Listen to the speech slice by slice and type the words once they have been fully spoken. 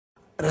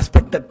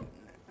respected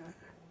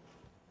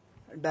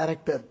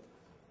Director,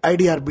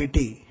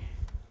 IDRBT,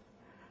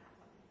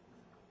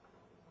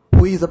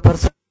 who is a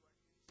person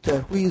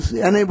who is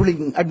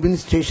enabling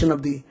administration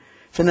of the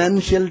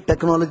Financial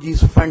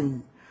Technologies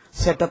Fund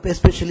set up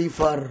especially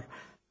for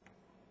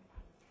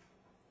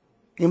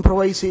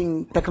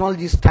improvising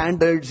technology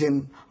standards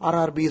in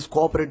RRBs,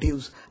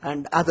 cooperatives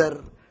and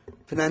other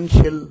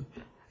financial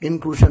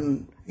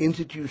inclusion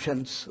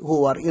institutions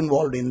who are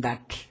involved in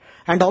that.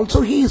 And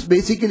also he is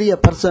basically a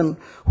person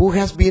who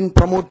has been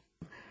promoting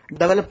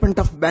development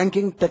of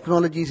banking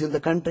technologies in the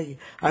country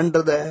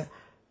under the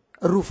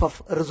roof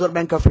of Reserve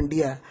Bank of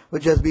India,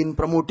 which has been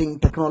promoting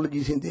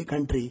technologies in the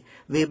country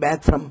way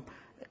back from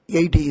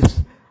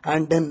 80s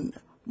and then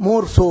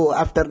more so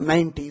after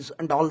 90s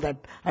and all that,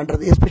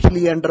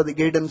 especially under the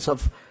guidance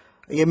of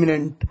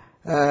eminent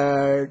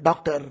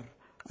Dr.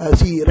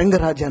 C.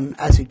 Rangarajan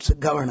as its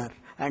governor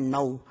and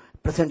now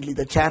presently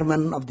the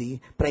chairman of the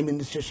Prime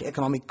Minister's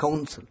Economic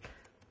Council.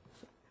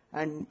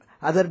 And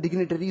other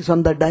dignitaries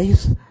on the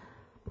dais,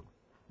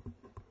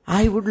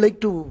 I would like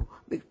to,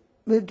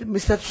 with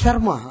Mr.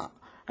 Sharma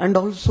and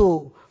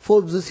also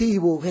Forbes, the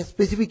CEO, has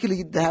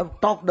specifically they have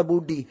talked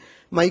about the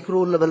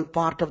micro level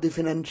part of the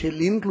financial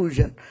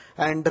inclusion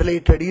and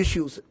related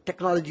issues,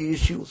 technology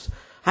issues.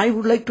 I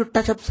would like to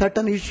touch up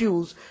certain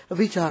issues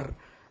which are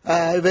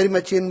very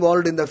much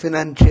involved in the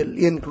financial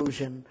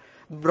inclusion,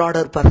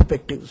 broader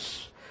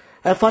perspectives.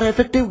 For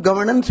effective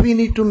governance, we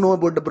need to know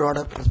about the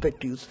broader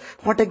perspectives.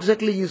 What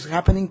exactly is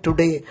happening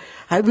today?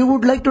 We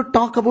would like to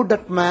talk about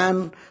that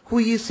man who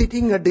is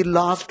sitting at the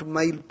last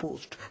mile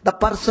post, the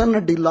person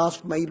at the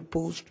last mile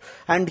post,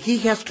 and he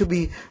has to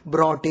be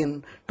brought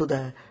in to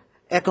the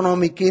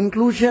economic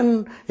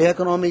inclusion,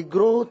 economic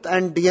growth,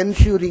 and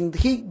ensuring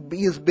he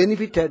is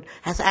benefited,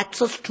 has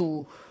access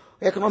to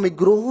economic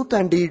growth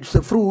and its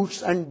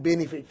fruits and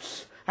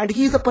benefits. And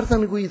he is a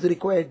person who is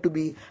required to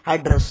be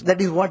addressed.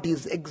 That is what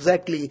is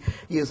exactly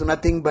is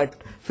nothing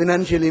but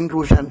financial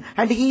inclusion.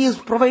 And he is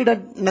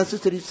provided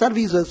necessary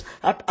services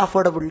at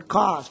affordable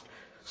cost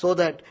so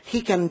that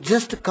he can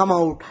just come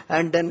out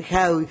and then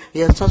have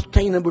a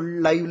sustainable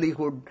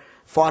livelihood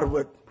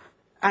forward.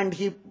 And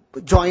he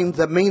joins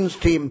the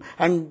mainstream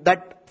and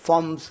that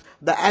forms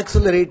the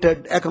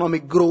accelerated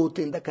economic growth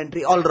in the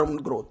country,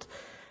 all-round growth.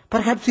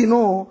 Perhaps you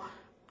know,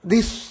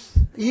 this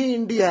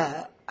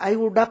e-India, I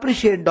would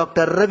appreciate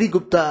Dr. Ravi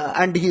Gupta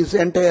and his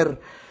entire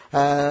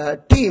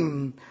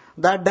team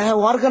that they have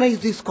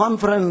organized this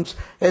conference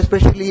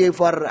especially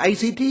for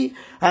ICT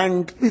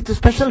and with a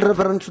special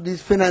reference to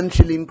this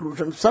financial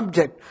inclusion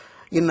subject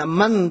in a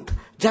month,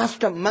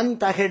 just a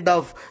month ahead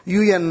of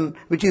UN,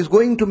 which is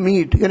going to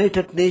meet,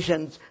 United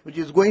Nations, which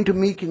is going to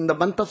meet in the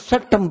month of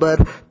September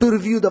to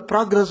review the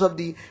progress of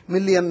the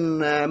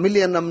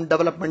Millennium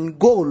Development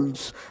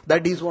Goals.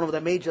 That is one of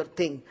the major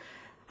things.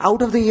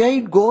 Out of the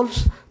 8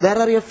 goals, there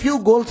are a few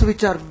goals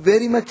which are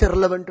very much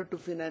relevant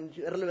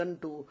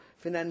to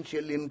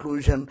financial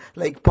inclusion,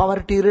 like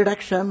poverty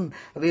reduction,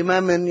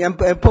 women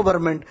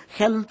empowerment,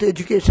 health,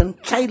 education,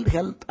 child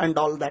health, and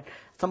all that.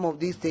 Some of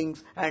these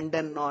things and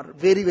then are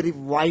very, very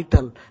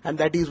vital, and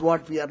that is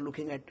what we are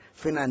looking at,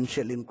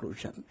 financial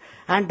inclusion.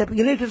 And the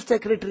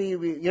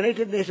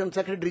United Nations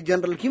Secretary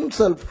General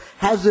himself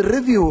has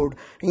reviewed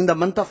in the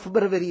month of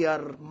February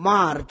or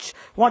March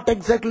what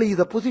exactly is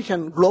the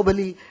position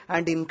globally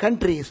and in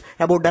countries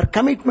about their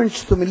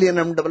commitments to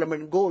Millennium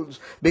Development Goals,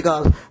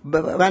 because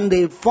when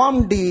they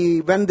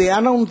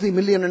announced the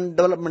Millennium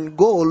Development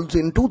Goals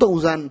in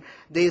 2000,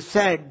 they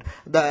said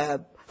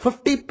the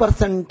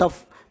 50%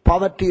 of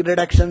poverty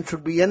reduction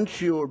should be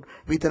ensured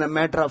within a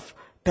matter of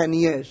 10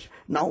 years.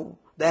 Now,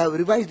 they have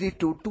revised it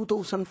to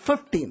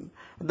 2015.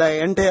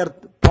 The entire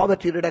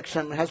poverty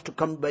reduction has to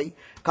come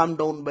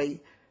down by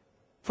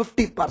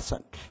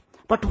 50%.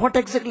 But what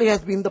exactly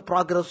has been the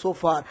progress so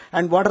far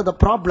and what are the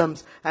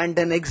problems? And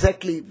then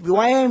exactly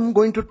why I am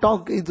going to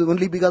talk is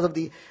only because of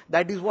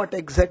that is what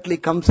exactly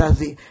comes as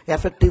the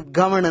effective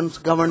governance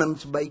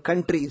by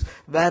countries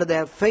where they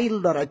have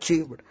failed or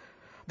achieved.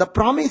 The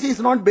promise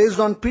is not based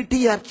on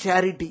pity or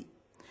charity,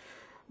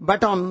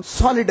 but on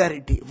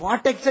solidarity.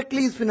 What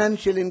exactly is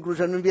financial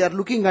inclusion? When we are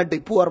looking at the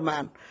poor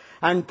man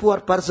and poor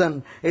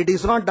person, it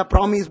is not the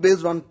promise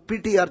based on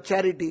pity or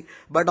charity,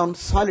 but on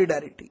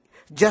solidarity,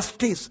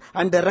 justice,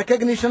 and the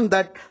recognition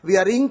that we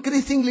are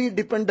increasingly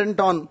dependent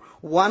on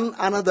one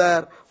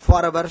another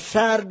for our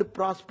shared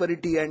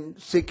prosperity and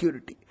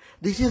security.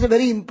 This is a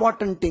very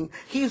important thing.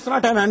 He is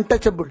not an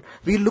untouchable.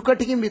 We look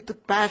at him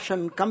with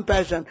passion,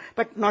 compassion,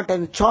 but not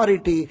in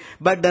charity.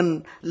 But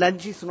then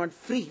lunch is not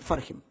free for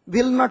him.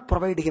 We will not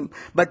provide him,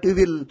 but we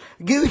will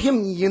give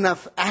him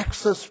enough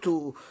access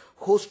to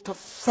host of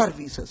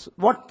services.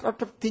 What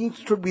sort of things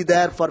should be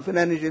there for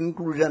financial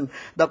inclusion?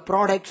 The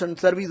products and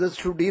services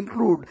should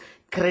include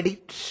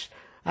credits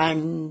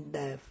and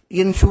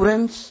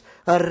insurance,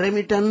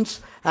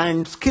 remittance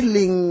and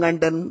skilling, and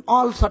then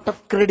all sort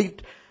of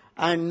credit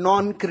and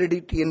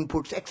non-credit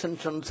inputs,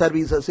 extension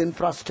services,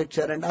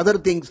 infrastructure and other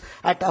things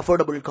at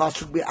affordable cost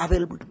should be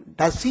available.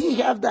 Does he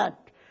have that?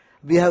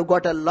 We have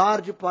got a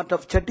large part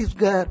of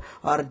Chhattisgarh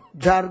or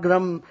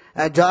Jharkhand,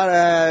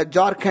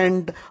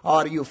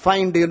 or you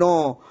find,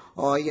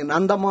 in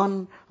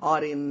Andaman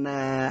or in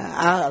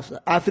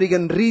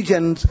African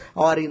regions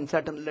or in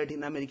certain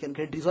Latin American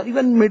countries or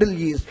even Middle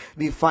East,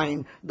 we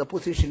find the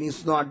position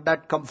is not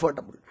that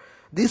comfortable.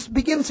 This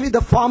begins with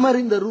the farmer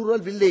in the rural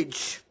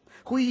village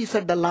who is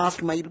at the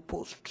last mile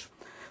post,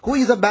 who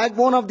is the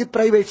backbone of the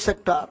private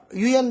sector.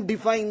 UN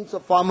defines a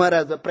farmer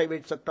as a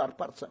private sector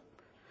person.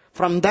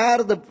 From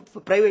there, the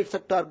private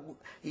sector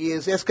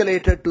is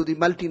escalated to the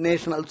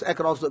multinationals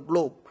across the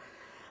globe.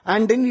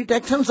 And then it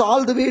extends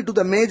all the way to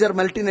the major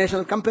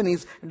multinational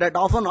companies that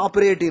often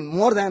operate in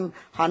more than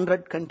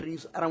 100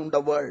 countries around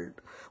the world.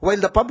 While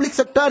the public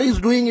sector is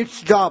doing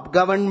its job,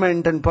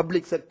 government and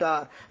public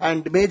sector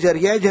and major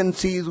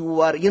agencies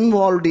who are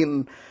involved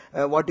in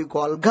what you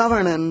call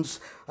governance,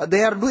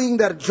 they are doing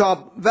their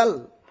job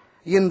well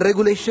in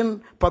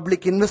regulation,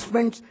 public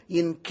investments,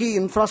 in key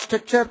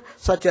infrastructure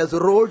such as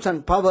roads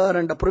and power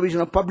and the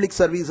provision of public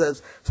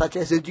services such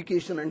as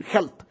education and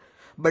health.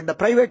 But the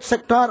private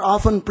sector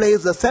often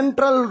plays a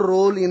central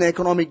role in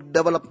economic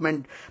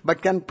development,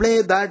 but can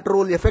play that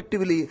role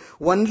effectively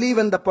only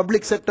when the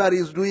public sector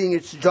is doing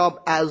its job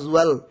as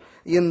well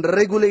in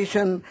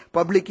regulation,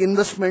 public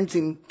investments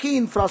in key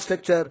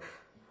infrastructure,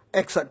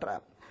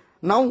 etc.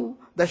 Now,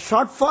 the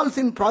shortfalls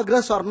in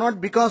progress are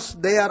not because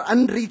they are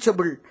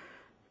unreachable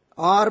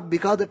or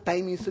because the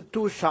time is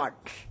too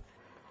short,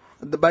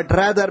 but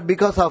rather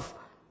because of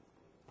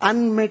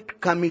unmet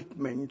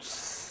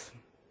commitments,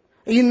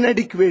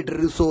 inadequate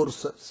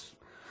resources,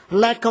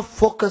 lack of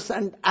focus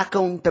and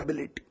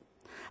accountability,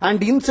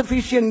 and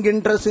insufficient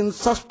interest in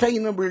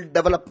sustainable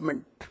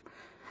development.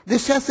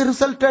 This has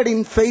resulted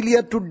in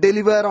failure to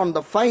deliver on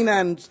the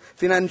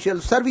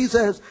financial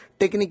services,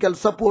 technical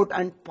support,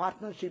 and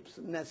partnerships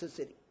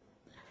necessary.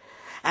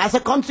 As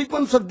a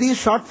consequence of these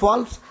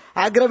shortfalls,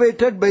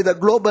 aggravated by the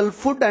global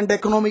food and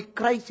economic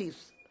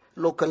crisis,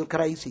 local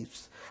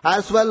crises,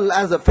 as well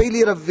as the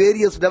failure of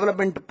various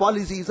development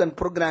policies and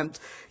programs,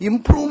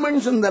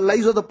 improvements in the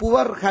lives of the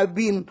poor have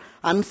been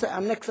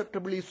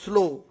unacceptably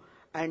slow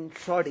and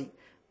shoddy.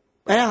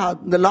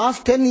 The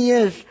last 10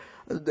 years,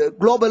 the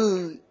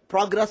global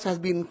progress has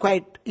been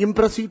quite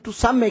impressive to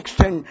some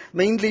extent,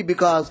 mainly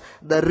because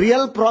the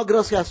real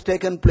progress has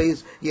taken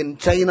place in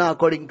China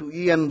according to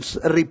UN's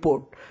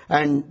report.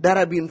 And there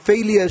have been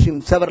failures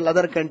in several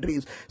other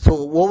countries. So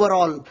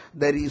overall,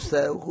 there is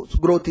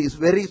growth is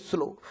very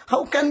slow.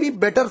 How can we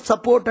better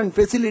support and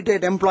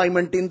facilitate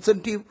employment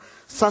incentive,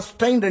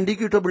 sustained and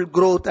equitable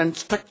growth and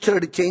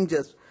structured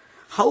changes?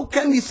 How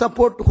can we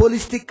support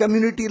holistic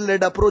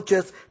community-led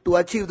approaches to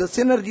achieve the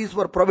synergies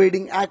for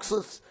providing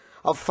access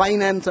of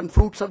finance and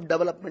fruits of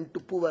development to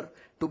poor,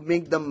 to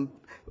make them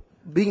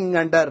being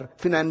under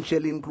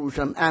financial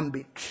inclusion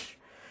ambit?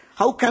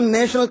 How can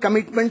national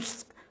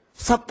commitments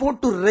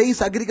support to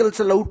raise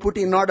agricultural output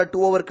in order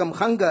to overcome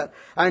hunger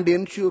and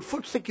ensure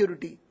food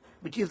security,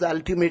 which is the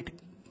ultimate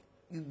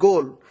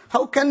goal?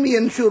 How can we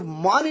ensure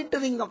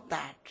monitoring of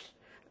that?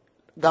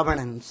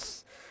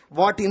 Governance.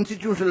 What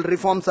institutional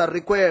reforms are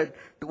required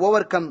to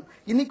overcome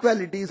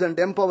inequalities and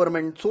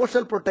empowerment,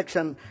 social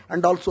protection,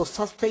 and also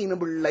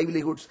sustainable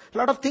livelihoods? A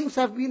lot of things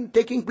have been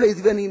taking place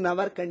even in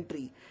our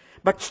country.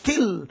 But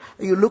still,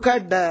 you look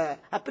at the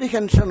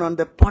apprehension on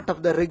the part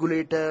of the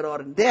regulator,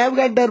 or they have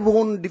got their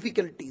own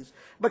difficulties.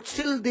 But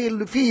still they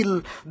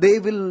feel they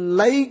will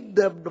like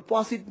the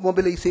deposit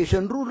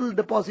mobilization, rural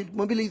deposit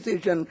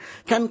mobilization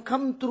can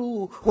come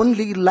through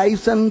only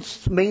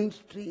licensed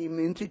mainstream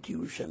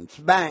institutions,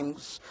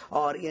 banks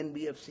or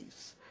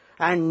NBFCs.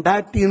 And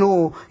that,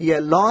 a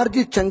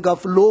large chunk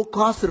of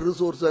low-cost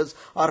resources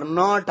are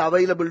not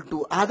available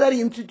to other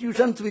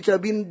institutions which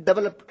have been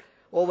developed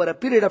over a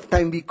period of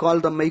time. We call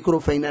them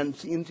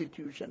microfinance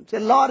institutions. A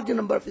large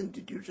number of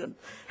institutions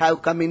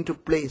have come into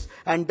place,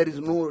 and there is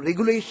no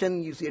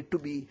regulation is yet to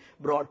be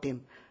brought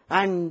in.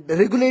 And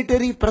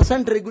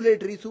present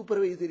regulatory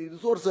supervisory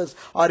resources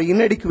are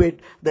inadequate.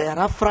 They are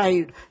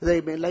afraid.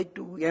 They may like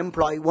to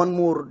employ one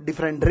more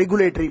different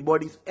regulatory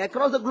bodies.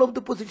 Across the globe,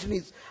 the position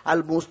is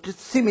almost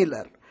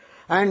similar.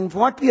 And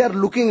what we are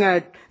looking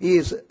at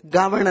is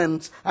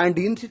governance and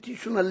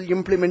institutional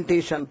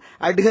implementation,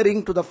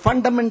 adhering to the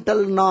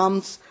fundamental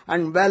norms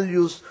and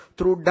values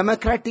through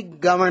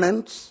democratic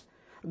governance,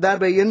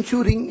 thereby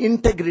ensuring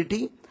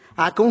integrity,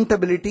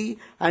 accountability,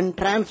 and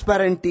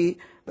transparency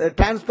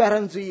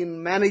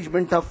in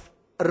management of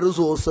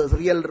resources,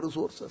 real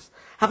resources.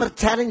 Our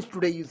challenge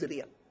today is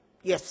real.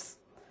 Yes.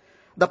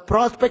 The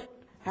prospect,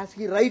 as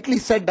he rightly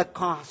said, the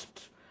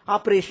cost,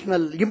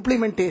 operational,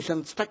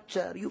 implementation,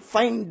 structure, you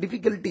find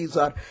difficulties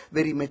are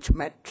very much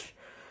met.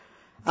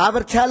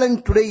 Our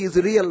challenge today is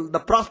real. The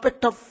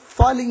prospect of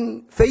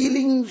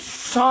failing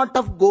short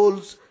of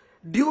goals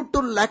due to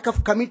lack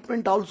of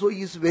commitment also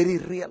is very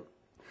real.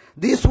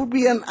 This would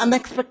be an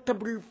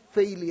unexpected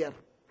failure.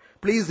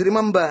 Please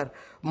remember,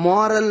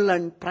 moral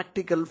and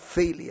practical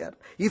failure.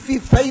 If we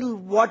fail,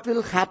 what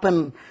will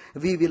happen?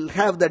 We will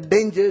have the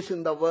dangers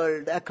in the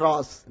world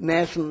across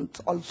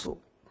nations also.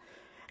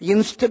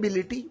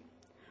 Instability,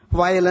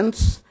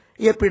 violence,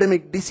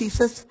 epidemic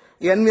diseases,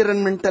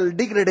 environmental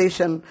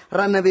degradation,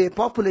 runaway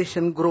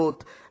population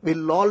growth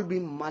will all be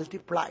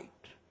multiplied.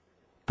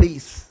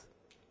 Please,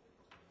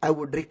 I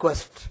would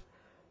request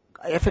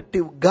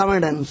effective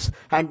governance,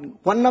 and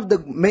one of the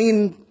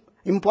main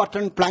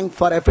important plank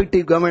for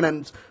effective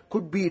governance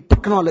could be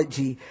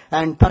technology,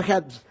 and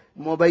perhaps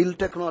mobile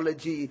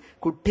technology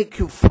could take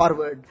you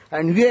forward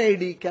and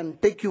UID can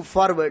take you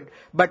forward,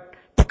 but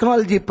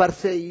technology per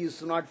se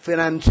is not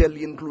financial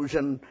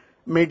inclusion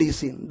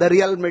medicine. The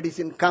real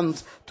medicine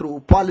comes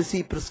through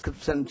policy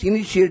prescriptions,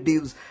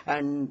 initiatives,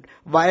 and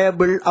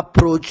viable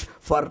approach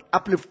for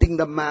uplifting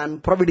the man,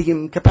 providing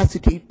him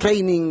capacity,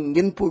 training,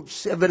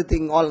 inputs,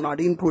 everything, all not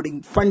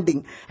including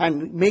funding,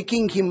 and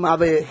making him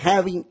aware,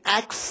 having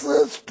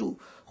access to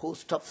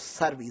host of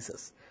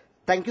services.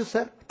 Thank you,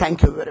 sir.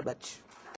 Thank you very much.